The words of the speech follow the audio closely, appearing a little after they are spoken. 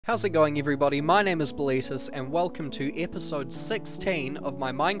How's it going, everybody? My name is Boletus and welcome to episode 16 of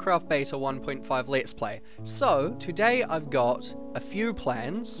my Minecraft Beta 1.5 Let's Play. So, today I've got a few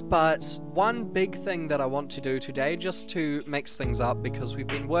plans, but one big thing that I want to do today, just to mix things up, because we've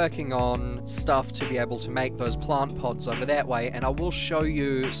been working on stuff to be able to make those plant pods over that way, and I will show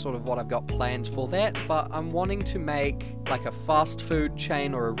you sort of what I've got planned for that, but I'm wanting to make like a fast food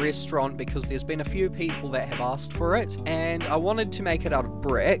chain or a restaurant because there's been a few people that have asked for it, and I wanted to make it out of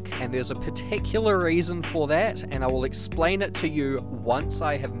brick. And there's a particular reason for that, and I will explain it to you once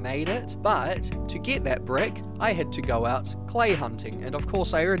I have made it. But to get that brick, I had to go out clay hunting, and of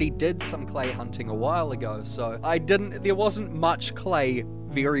course I already did some clay hunting a while ago, so there wasn't much clay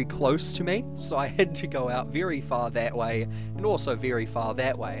very close to me, so I had to go out very far that way and also very far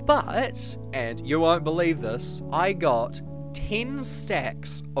that way. But, and you won't believe this, I got 10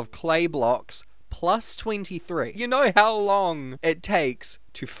 stacks of clay blocks plus 23. You know how long it takes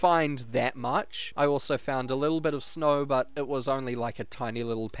to find that much? I also found a little bit of snow, but it was only like a tiny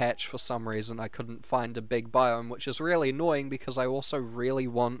little patch for some reason. I couldn't find a big biome, which is really annoying because I also really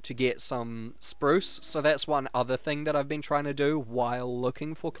want to get some spruce, so that's one other thing that I've been trying to do while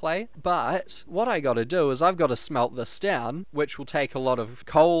looking for clay. But what I gotta do is I've got to smelt this down, which will take a lot of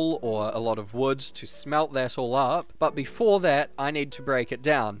coal or a lot of wood to smelt that all up, but before that I need to break it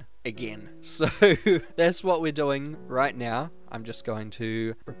down again. So that's what we're doing right now. I'm just going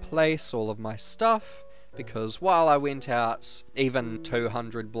to replace all of my stuff because while I went out even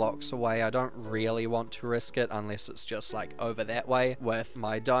 200 blocks away, I don't really want to risk it unless it's just like over that way with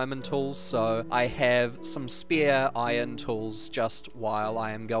my diamond tools. So I have some spare iron tools just while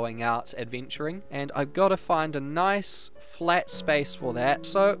I am going out adventuring, and I've got to find a nice flat space for that,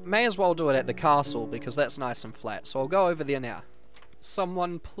 so may as well do it at the castle because that's nice and flat. So I'll go over there now.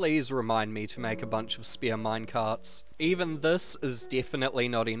 Someone please remind me to make a bunch of spare minecarts. Even this is definitely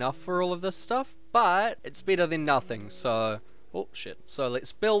not enough for all of this stuff, but it's better than nothing, so... oh shit. So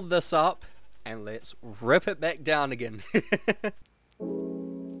let's build this up, and let's rip it back down again.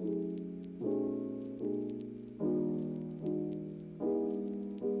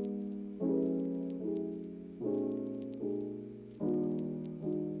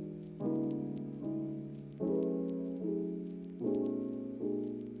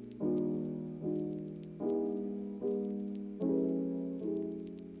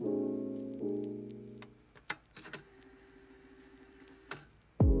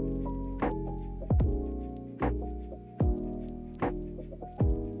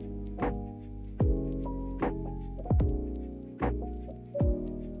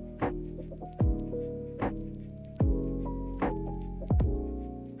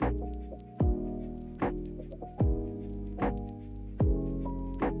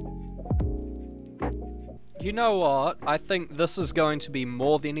 You know what? I think this is going to be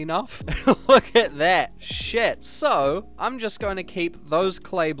more than enough. Look at that. Shit. So, I'm just going to keep those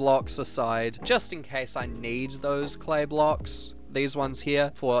clay blocks aside, just in case I need those clay blocks. These ones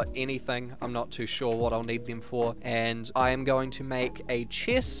here for anything. I'm not too sure what I'll need them for. And I am going to make a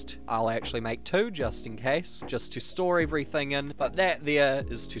chest. I'll actually make two just in case, just to store everything in. But that there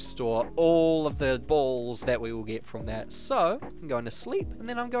is to store all of the balls that we will get from that. So, I'm going to sleep and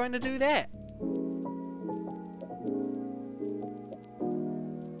then I'm going to do that.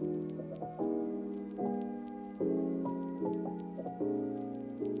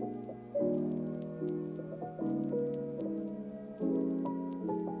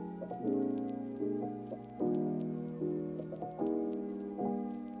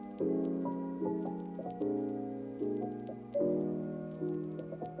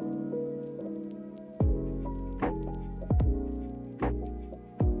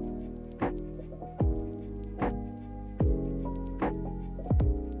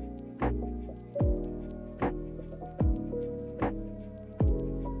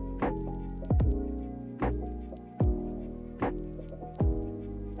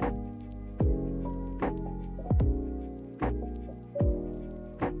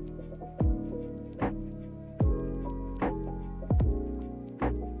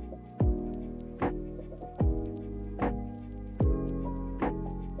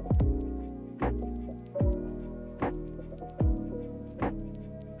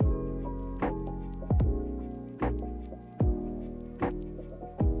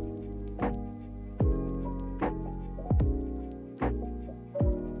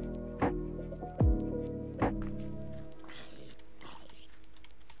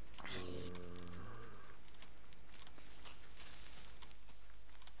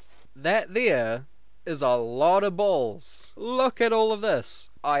 That there is a lot of balls. Look at all of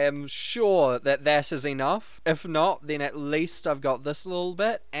this. I am sure that that is enough. If not, then at least I've got this little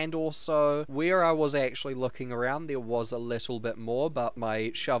bit, and also where I was actually looking around there was a little bit more, but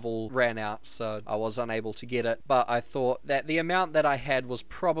my shovel ran out, so I was unable to get it. But I thought that the amount that I had was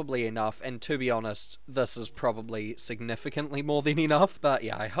probably enough, and to be honest, this is probably significantly more than enough. But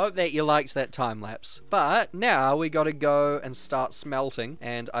yeah, I hope that you liked that time lapse. But now we gotta go and start smelting,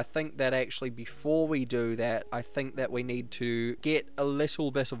 and I think that actually before we do that, I think that we need to get a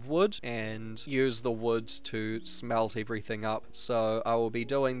little bit of wood and use the wood to smelt everything up. So I will be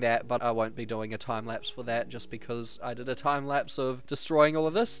doing that, but I won't be doing a time lapse for that just because I did a time lapse of destroying all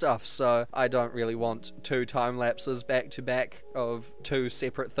of this stuff, so I don't really want 2 time lapses back to back of 2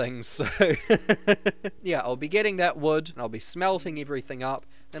 separate things. So yeah, I'll be getting that wood and I'll be smelting everything up,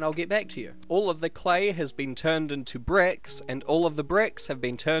 then I'll get back to you. All of the clay has been turned into bricks, and all of the bricks have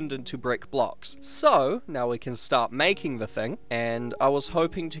been turned into brick blocks. So now we can start making the thing, and I was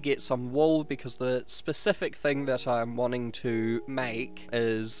hoping to get some wool because the specific thing that I'm wanting to make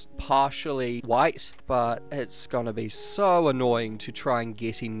is partially white, but it's gonna be so annoying to try and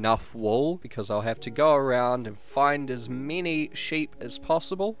get enough wool because I'll have to go around and find as many sheep as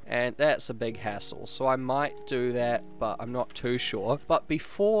possible, and that's a big hassle. So I might do that, but I'm not too sure. But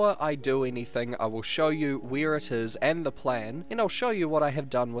before I do anything, I will show you where it is and the plan, and I'll show you what I have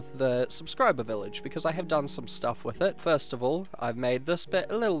done with the subscriber village, because I have done some stuff with it. First of all, I've made this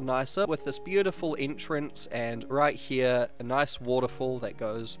bit a little nicer with this beautiful entrance, and right here a nice waterfall that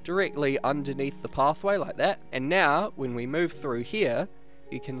goes directly underneath the pathway like that. And now when we move through here,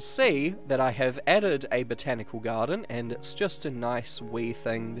 you can see that I have added a botanical garden, and it's just a nice wee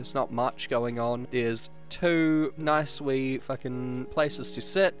thing. There's not much going on. There's 2 nice wee fucking places to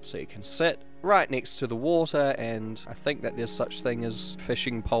sit, so you can sit right next to the water, and I think that there's such thing as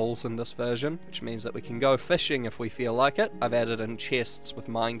fishing poles in this version, which means that we can go fishing if we feel like it. I've added in chests with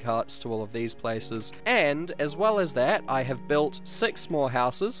minecarts to all of these places, and as well as that, I have built 6 more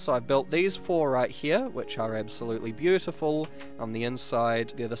houses. So I've built these 4 right here, which are absolutely beautiful. On the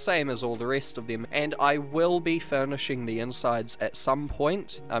inside, they're the same as all the rest of them, and I will be furnishing the insides at some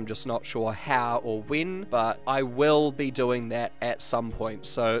point. I'm just not sure how or when, but I will be doing that at some point,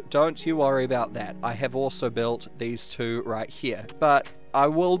 so don't you worry about that. I have also built these 2 right here, but I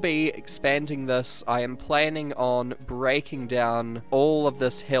will be expanding this. I am planning on breaking down all of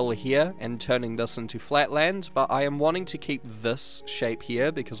this hill here and turning this into flatland, but I am wanting to keep this shape here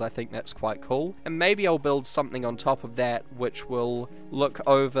because I think that's quite cool, and maybe I'll build something on top of that which will look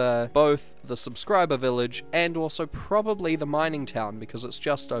over both the subscriber village and also probably the mining town because it's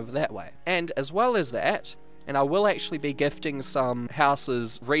just over that way. And as well as that, and I will actually be gifting some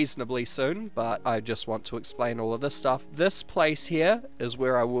houses reasonably soon, but I just want to explain all of this stuff. This place here is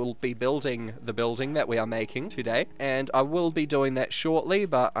where I will be building the building that we are making today, and I will be doing that shortly,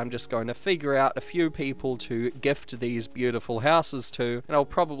 but I'm just going to figure out a few people to gift these beautiful houses to, and I'll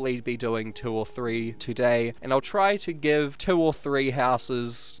probably be doing 2 or 3 today, and I'll try to give 2 or 3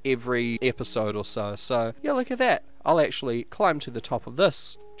 houses every episode or so. So yeah, look at that. I'll actually climb to the top of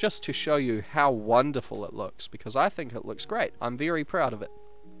this just to show you how wonderful it looks, because I think it looks great. I'm very proud of it.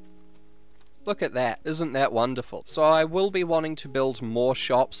 Look at that, isn't that wonderful? So I will be wanting to build more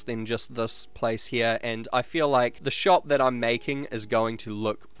shops than just this place here, and I feel like the shop that I'm making is going to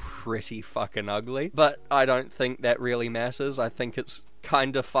look pretty fucking ugly, but I don't think that really matters. I think it's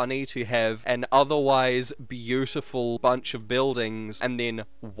kind of funny to have an otherwise beautiful bunch of buildings and then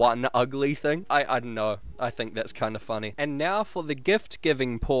one ugly thing. I don't know, I think that's kind of funny. And now for the gift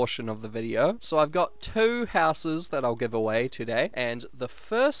giving portion of the video. So I've got 2 houses that I'll give away today, and the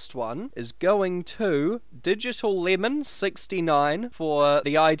first one is going to Digital Lemon 69 for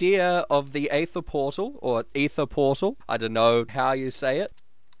the idea of the Aether Portal, or Ether Portal. I don't know how you say it.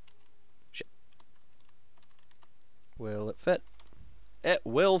 Will it fit? It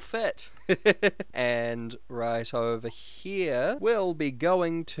will fit. And right over here we'll be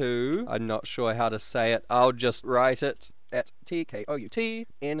going to, I'm not sure how to say it, I'll just write it at TKOUT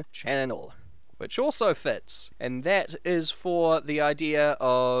in channel, which also fits, and that is for the idea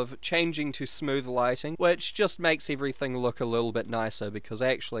of changing to smooth lighting, which just makes everything look a little bit nicer, because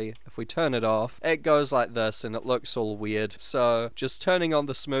actually if we turn it off it goes like this and it looks all weird. So just turning on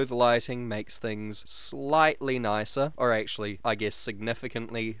the smooth lighting makes things slightly nicer, or actually I guess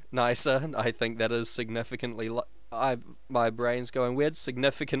significantly nicer. I think that is significantly my brain's going weird.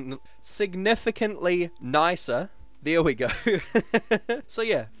 Significantly nicer. There we go. So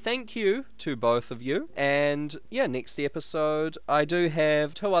yeah, thank you to both of you, and yeah, next episode I do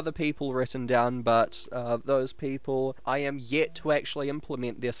have 2 other people written down, but those people I am yet to actually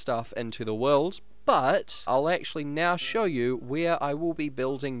implement their stuff into the world. but I'll actually now show you where I will be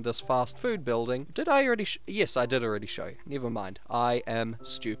building this fast food building. Did I already yes, I did already show you. Never mind. I am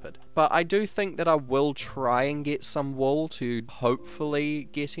stupid. But I do think that I will try and get some wool to hopefully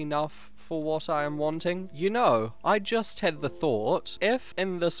get enough for what I am wanting. You know, I just had the thought, if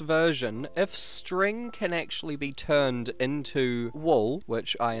in this version, if string can actually be turned into wool,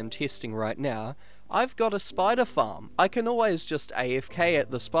 which I am testing right now, I've got a spider farm. I can always just AFK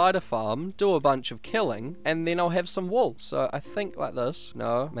at the spider farm, do a bunch of killing, and then I'll have some wool. So I think like this.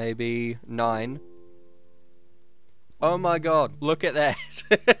 No, maybe 9. Oh my god, look at that.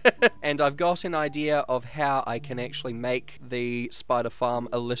 And I've got an idea of how I can actually make the spider farm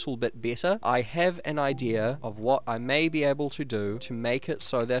a little bit better. I have an idea of what I may be able to do to make it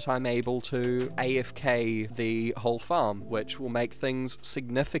so that I'm able to AFK the whole farm, which will make things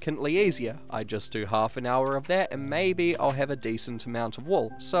significantly easier. I just do half an hour of that and maybe I'll have a decent amount of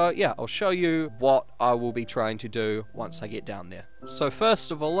wool. So yeah, I'll show you what I will be trying to do once I get down there. So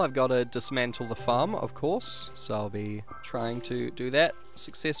first of all, I've got to dismantle the farm, of course, so I'll be trying to do that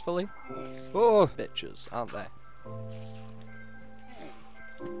successfully. Oh, bitches, aren't they?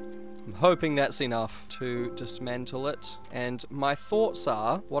 I'm hoping that's enough to dismantle it, and my thoughts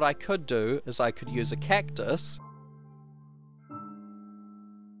are, what I could do is I could use a cactus.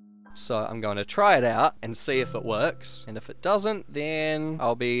 So I'm going to try it out and see if it works, and if it doesn't, then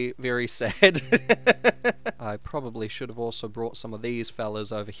I'll be very sad. I probably should have also brought some of these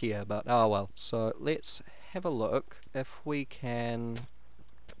fellas over here, but oh well. So let's have a look if we can...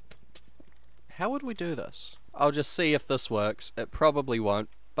 How would we do this? I'll just see if this works. It probably won't,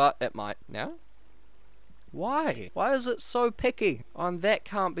 but it might. Now? Why? Why is it so picky? Oh, and that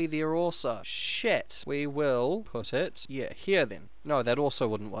can't be there also. Shit. We will put it, yeah, here then. No, that also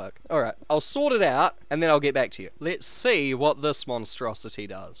wouldn't work. Alright, I'll sort it out, and then I'll get back to you. Let's see what this monstrosity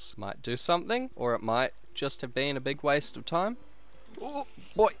does. Might do something, or it might just have been a big waste of time. Oh,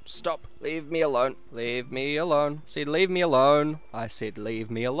 boy, stop. Leave me alone. Leave me alone. Said leave me alone. I said leave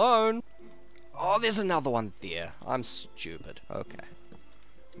me alone. Oh, there's another one there. I'm stupid. Okay.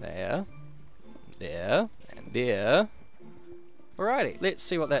 There. There. And there. Alrighty, let's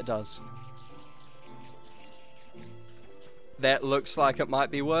see what that does. That looks like it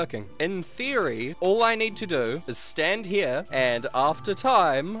might be working. In theory, all I need to do is stand here, and after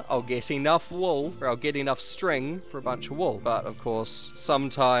time, I'll get enough wool, or I'll get enough string for a bunch of wool. But of course,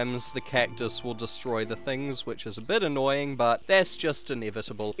 sometimes the cactus will destroy the things, which is a bit annoying, but that's just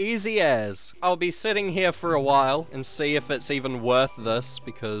inevitable. Easy as. I'll be sitting here for a while and see if it's even worth this,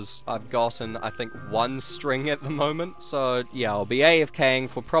 because I've gotten, I think, 1 string at the moment. So yeah, I'll be AFKing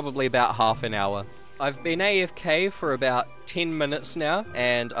for probably about half an hour. I've been AFK for about 10 minutes now,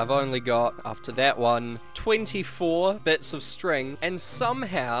 and I've only got, after that one, 24 bits of string, and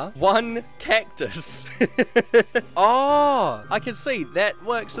somehow 1 cactus. Oh, I can see that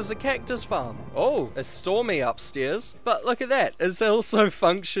works as a cactus farm. Oh, it's stormy upstairs, but look at that, it's also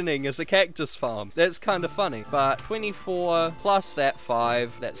functioning as a cactus farm. That's kind of funny, but 24 plus that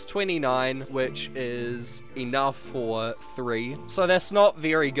 5, that's 29, which is enough for 3. So that's not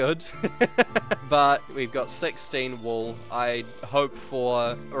very good, but we've got 16 wool. I hope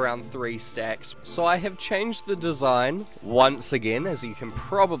for around 3 stacks. So I have changed the design once again, as you can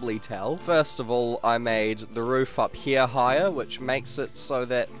probably tell. First of all, I made the roof up here higher, which makes it so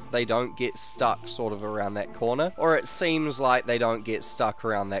that they don't get stuck sort of around that corner. Or it seems like they don't get stuck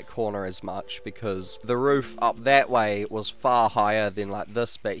around that corner as much, because the roof up that way was far higher than like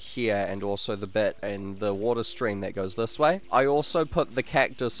this bit here, and also the bit in the water stream that goes this way. I also put the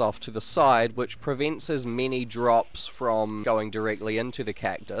cactus off to the side, which prevents as many drops from going directly into the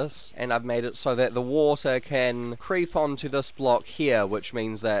cactus, and I've made it so that the water can creep onto this block here, which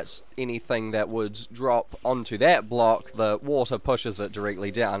means that anything that would drop onto that block, the water pushes it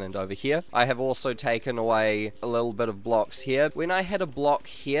directly down and over here. I have also taken away a little bit of blocks here. When I had a block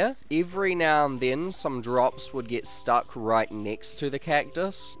here, every now and then some drops would get stuck right next to the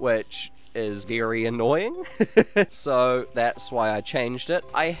cactus, which is very annoying. So that's why I changed it.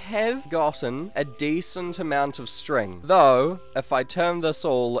 I have gotten a decent amount of string, though if I turn this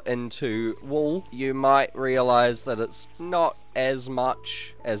all into wool, you might realize that it's not as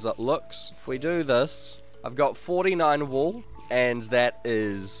much as it looks. If we do this, I've got 49 wool, and that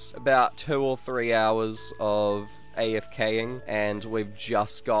is about 2 or 3 hours of AFKing, and we've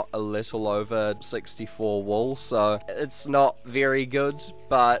just got a little over 64 wool, so it's not very good,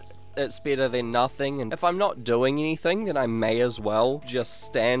 but it's better than nothing, and if I'm not doing anything, then I may as well just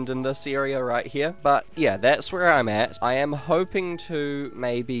stand in this area right here. But yeah, that's where I'm at. I am hoping to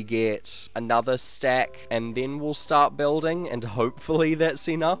maybe get another stack, and then we'll start building, and hopefully that's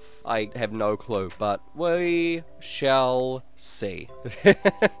enough. I have no clue, but we shall see.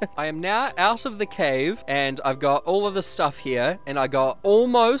 I am now out of the cave, and I've got all of the stuff here, and I got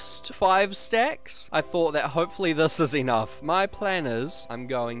almost 5 stacks. I thought that hopefully this is enough. My plan is I'm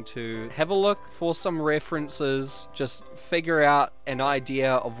going to have a look for some references, just figure out an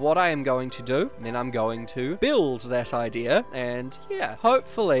idea of what I am going to do, and then I'm going to build that idea, and yeah,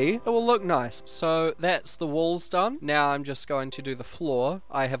 hopefully it will look nice. So that's the walls done. Now I'm just going to do the floor.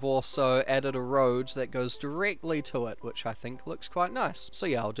 I have also added a road that goes directly to it, which I think looks quite nice. So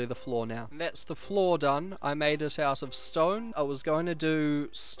yeah, I'll do the floor now. That's the floor done. I made it out of stone. I was going to do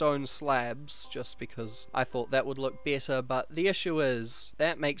stone slabs just because I thought that would look better, but the issue is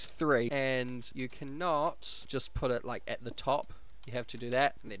that makes 3, and you cannot just put it like at the top. You have to do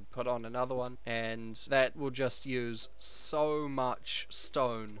that and then put on another one, and that will just use so much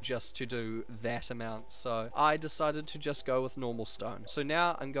stone just to do that amount. So I decided to just go with normal stone. So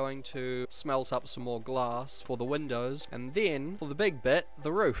now I'm going to smelt up some more glass for the windows, and then for the big bit,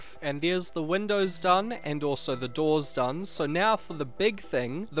 the roof. And there's the windows done and also the doors done. So now for the big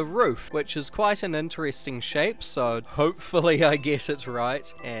thing, the roof, which is quite an interesting shape, so hopefully I get it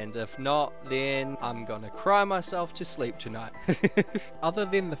right, and if not, then I'm gonna cry myself to sleep tonight. Other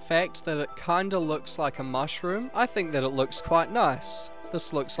than the fact that it kinda looks like a mushroom, I think that it looks quite nice.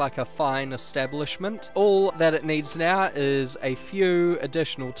 This looks like a fine establishment. All that it needs now is a few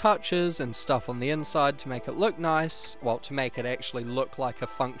additional touches and stuff on the inside to make it look nice, well, to make it actually look like a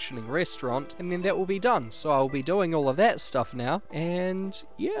functioning restaurant, and then that will be done. So I'll be doing all of that stuff now, and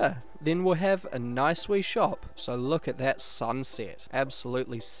yeah, then we'll have a nice wee shop. So look at that sunset.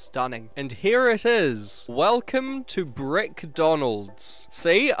 Absolutely stunning. And here it is. Welcome to Brickdonald's.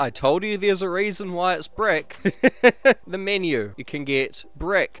 See, I told you there's a reason why it's brick. The menu. You can get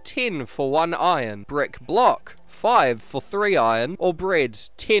brick 10 for 1 iron, brick block 5 for 3 iron, or bread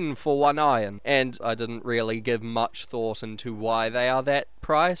 10 for 1 iron. And I didn't really give much thought into why they are that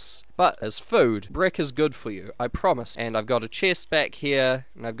price, but as food, brick is good for you, I promise. And I've got a chest back here,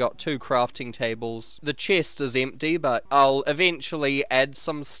 and I've got 2 crafting tables. The chest is empty, but I'll eventually add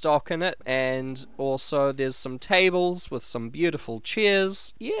some stock in it, and also there's some tables with some beautiful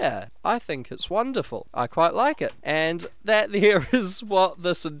chairs. Yeah, I think it's wonderful. I quite like it. And that there is what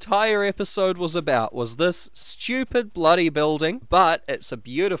this entire episode was about, was this stupid bloody building, but it's a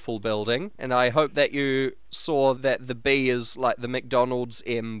beautiful building, and I hope that you saw that the B is like the McDonald's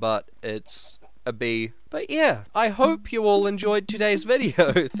M, but it's a B. But yeah, I hope you all enjoyed today's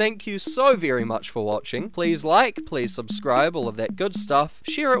video. Thank you so very much for watching. Please like, please subscribe, all of that good stuff.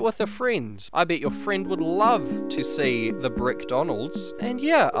 Share it with a friend. I bet your friend would love to see the Brickdonald's. And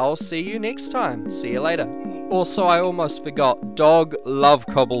yeah, I'll see you next time. See you later. Also, I almost forgot, dog love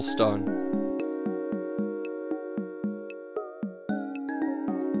cobblestone.